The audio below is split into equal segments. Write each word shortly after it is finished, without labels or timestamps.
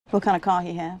What kind of car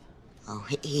he have? Oh,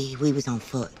 we was on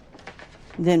foot.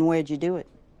 Then where'd you do it?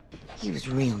 He was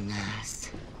real nice.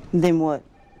 Then what?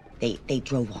 They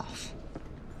drove off.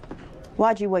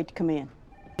 Why'd you wait to come in?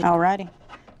 All righty.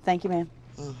 Thank you, ma'am.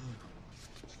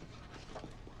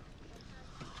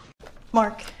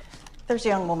 Mark, there's a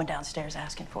young woman downstairs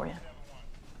asking for you.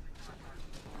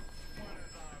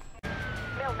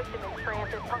 Male victim in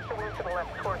transit, puncture wound to the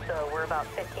left torso. We're about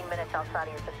 15 minutes outside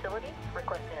of your facility.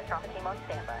 Requesting a trauma team on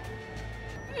standby.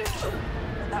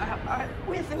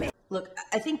 With me. Look,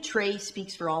 I think Trey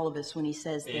speaks for all of us when he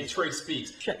says Hey, that... Trey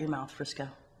speaks. Shut your mouth, Frisco.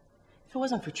 If it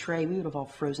wasn't for Trey, we would have all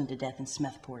frozen to death in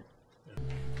Smethport.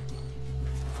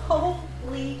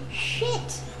 Holy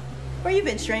shit! Where you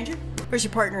been, stranger? Where's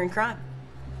your partner in crime?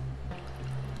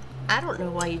 I don't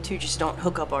know why you two just don't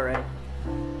hook up already.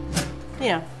 You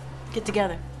know, get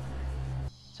together.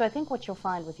 So I think what you'll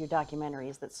find with your documentary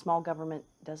is that small government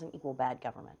doesn't equal bad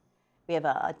government. We have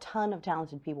a ton of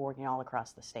talented people working all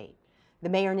across the state. The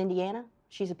mayor in Indiana,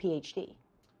 she's a PhD.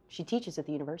 She teaches at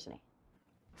the university.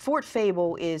 Fort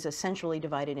Fable is essentially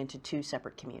divided into two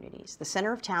separate communities. The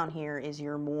center of town here is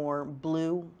your more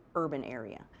blue urban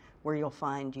area, where you'll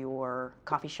find your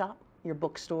coffee shop, your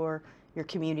bookstore, your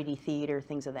community theater,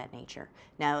 things of that nature.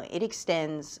 Now, it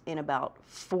extends in about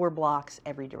 4 blocks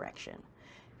every direction.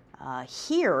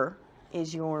 Here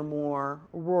is your more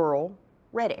rural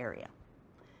red area.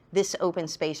 This open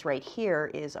space right here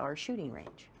is our shooting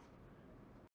range.